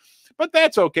benefits. But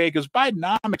that's okay because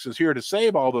Bidenomics is here to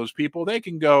save all those people. They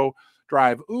can go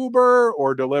drive Uber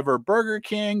or deliver Burger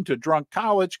King to drunk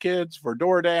college kids for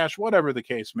DoorDash, whatever the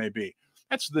case may be.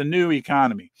 That's the new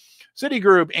economy.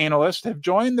 Citigroup analysts have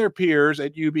joined their peers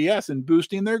at UBS in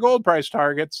boosting their gold price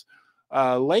targets.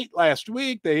 Late last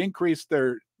week, they increased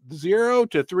their 0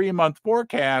 to 3 month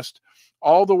forecast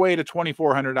all the way to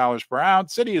 $2,400 per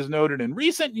ounce. Citi has noted in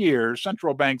recent years,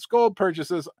 central banks' gold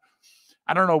purchases,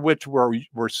 I don't know which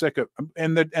we're sick of,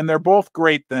 and they're both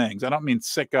great things. I don't mean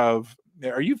sick of.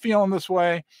 Are you feeling this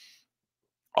way?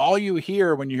 All you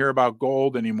hear when you hear about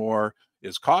gold anymore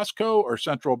is Costco or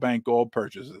central bank gold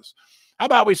purchases. How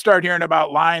about we start hearing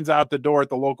about lines out the door at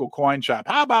the local coin shop?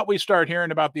 How about we start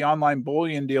hearing about the online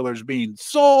bullion dealers being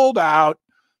sold out?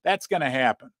 That's going to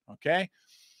happen, okay?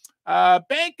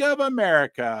 Bank of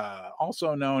America,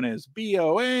 also known as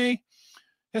BOA,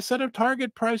 has set a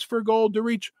target price for gold to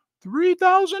reach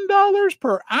 $3,000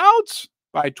 per ounce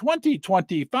by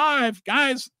 2025.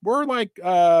 Guys, we're like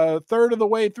a third of the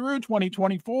way through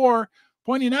 2024,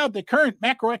 pointing out that current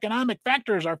macroeconomic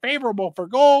factors are favorable for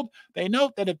gold. They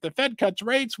note that if the Fed cuts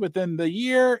rates within the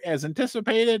year as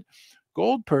anticipated,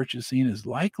 gold purchasing is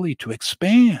likely to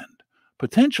expand,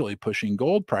 potentially pushing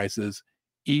gold prices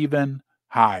even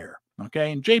higher.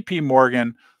 Okay, and JP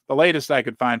Morgan, the latest I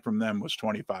could find from them was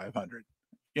 2,500.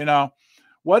 You know,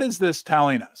 what is this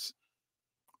telling us?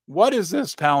 What is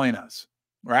this telling us?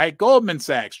 Right? Goldman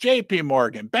Sachs, JP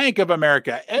Morgan, Bank of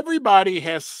America, everybody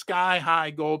has sky high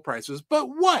gold prices. But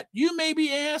what? You may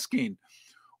be asking,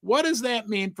 what does that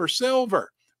mean for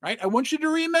silver? Right? I want you to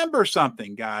remember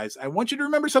something, guys. I want you to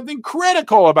remember something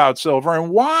critical about silver and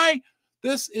why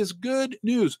this is good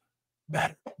news.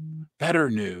 Better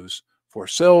news for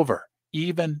silver.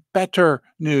 Even better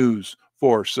news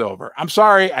for silver. I'm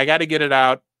sorry, I got to get it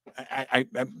out.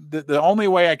 The only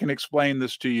way I can explain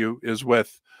this to you is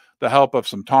with the help of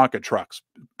some Tonka trucks.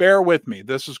 Bear with me.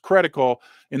 This is critical,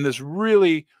 and this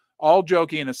really, all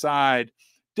joking aside,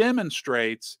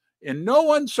 demonstrates in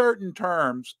no uncertain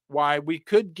terms why we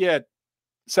could get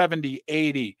 70,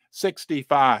 80,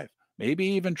 65, maybe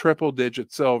even triple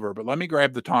digit silver. But let me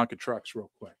grab the Tonka trucks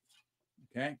real quick.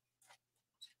 Okay.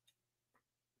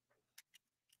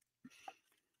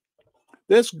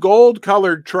 This gold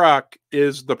colored truck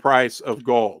is the price of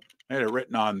gold. I had it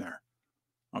written on there.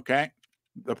 Okay.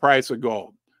 The price of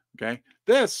gold. Okay.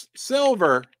 This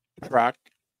silver truck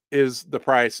is the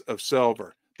price of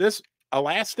silver. This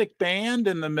elastic band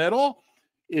in the middle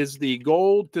is the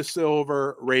gold to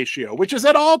silver ratio, which is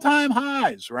at all-time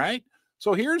highs, right?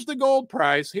 So here's the gold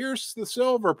price. Here's the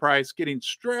silver price getting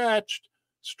stretched,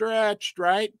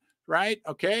 right? Right?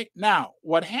 Okay. Now,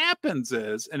 what happens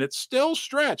is, and it's still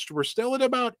stretched, we're still at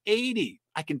about 80.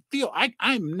 I can feel,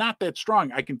 I'm not that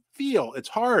strong. I can feel it's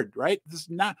hard, right? This is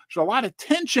not, there's a lot of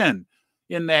tension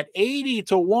in that 80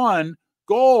 to 1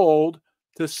 gold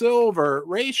to silver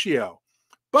ratio.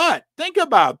 But think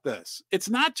about this. It's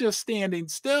not just standing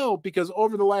still, because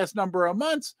over the last number of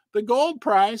months, the gold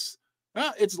price,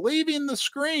 it's leaving the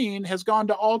screen, has gone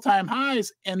to all-time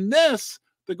highs. And this,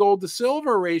 the gold to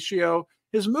silver ratio,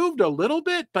 has moved a little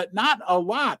bit, but not a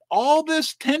lot. All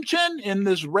this tension in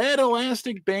this red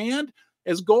elastic band,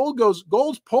 as gold's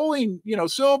pulling,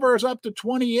 silver is up to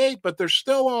 28, but there's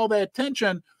still all that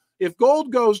tension. If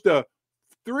gold goes to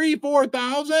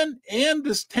 3,000-4,000 and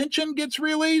this tension gets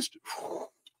released,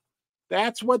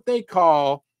 that's what they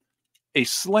call a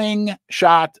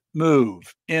slingshot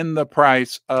move in the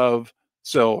price of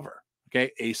silver.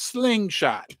 Okay, a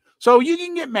slingshot. So you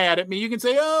can get mad at me. You can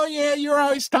say, oh, yeah, you're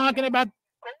always talking about.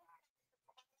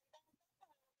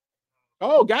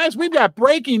 Oh, guys, we've got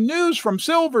breaking news from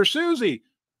Silver Suzie.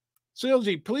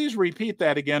 Suzie, please repeat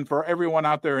that again for everyone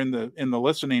out there in the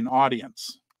listening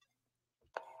audience.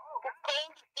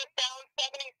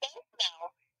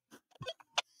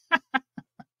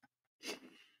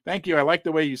 Thank you. I like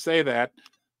the way you say that.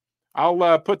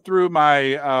 I'll put through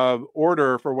my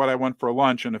order for what I want for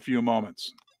lunch in a few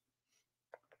moments.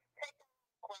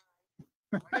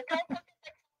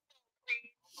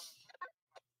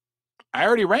 I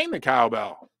already rang the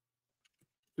cowbell.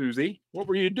 Suzie, what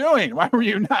were you doing? Why were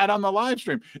you not on the live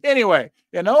stream? Anyway,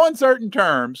 in no uncertain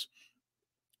terms,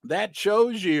 that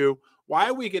shows you why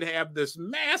we could have this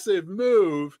massive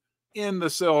move in the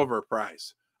silver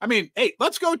price. I mean, hey,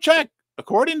 let's go check.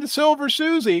 According to Silver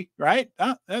Suzie, right?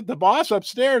 The boss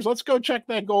upstairs, let's go check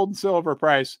that gold and silver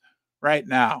price right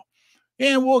now.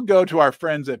 And we'll go to our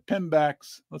friends at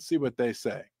Pimbex. Let's see what they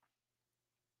say.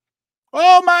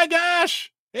 Oh my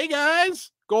gosh. Hey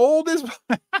guys, gold is.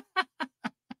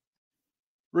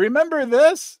 Remember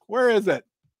this? Where is it?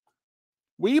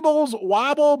 Weebles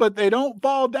wobble, but they don't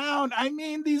fall down. I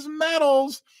mean, these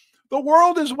metals, the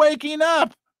world is waking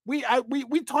up. We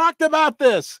talked about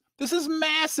this. This is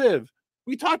massive.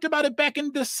 We talked about it back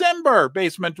in December,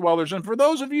 basement dwellers. And for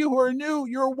those of you who are new,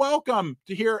 you're welcome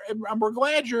to hear, and we're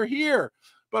glad you're here.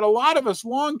 But a lot of us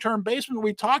long-term basement,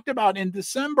 we talked about in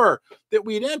December that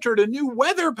we'd entered a new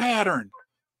weather pattern.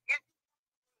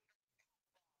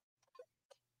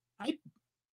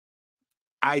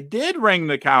 I did ring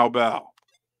the cowbell.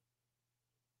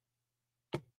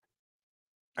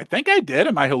 I think I did.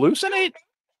 Am I hallucinating?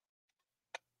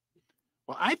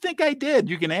 Well, I think I did.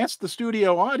 You can ask the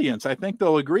studio audience. I think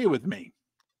they'll agree with me.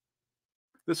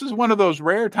 This is one of those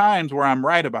rare times where I'm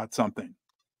right about something.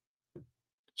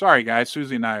 Sorry, guys.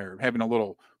 Susie and I are having a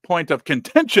little point of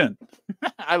contention.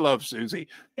 I love Susie.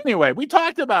 Anyway, we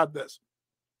talked about this.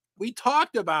 We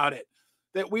talked about it,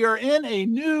 that we are in a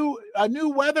new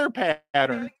weather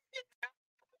pattern.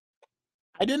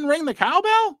 I didn't ring the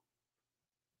cowbell?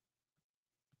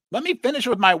 Let me finish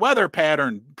with my weather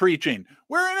pattern preaching.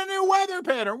 We're in a new weather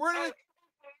pattern.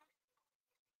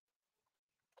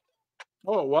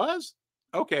 Oh, it was?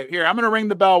 Okay, here, I'm going to ring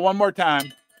the bell one more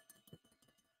time.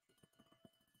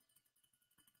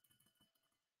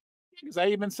 Because I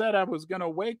even said I was going to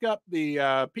wake up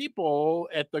the people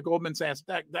at the Goldman Sachs.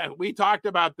 We talked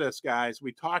about this, guys.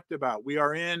 We talked about we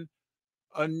are in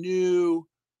a new.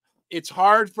 It's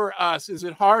hard for us. Is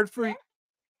it hard for you?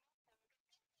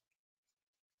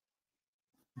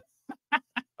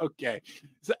 Okay,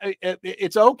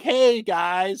 it's okay,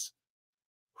 guys.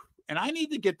 And I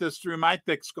need to get this through my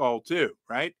thick skull too,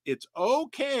 right? It's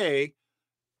okay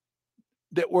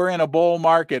that we're in a bull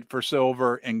market for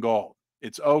silver and gold.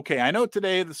 It's okay. I know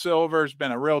today the silver has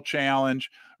been a real challenge,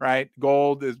 right?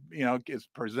 Gold is,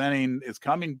 is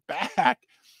coming back.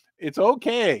 It's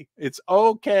okay. It's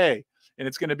okay. And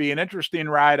it's going to be an interesting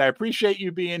ride. I appreciate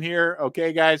you being here.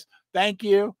 Okay, guys. Thank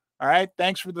you. All right.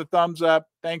 Thanks for the thumbs up.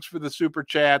 Thanks for the super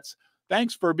chats.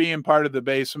 Thanks for being part of the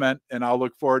basement. And I'll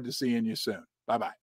look forward to seeing you soon. Bye-bye.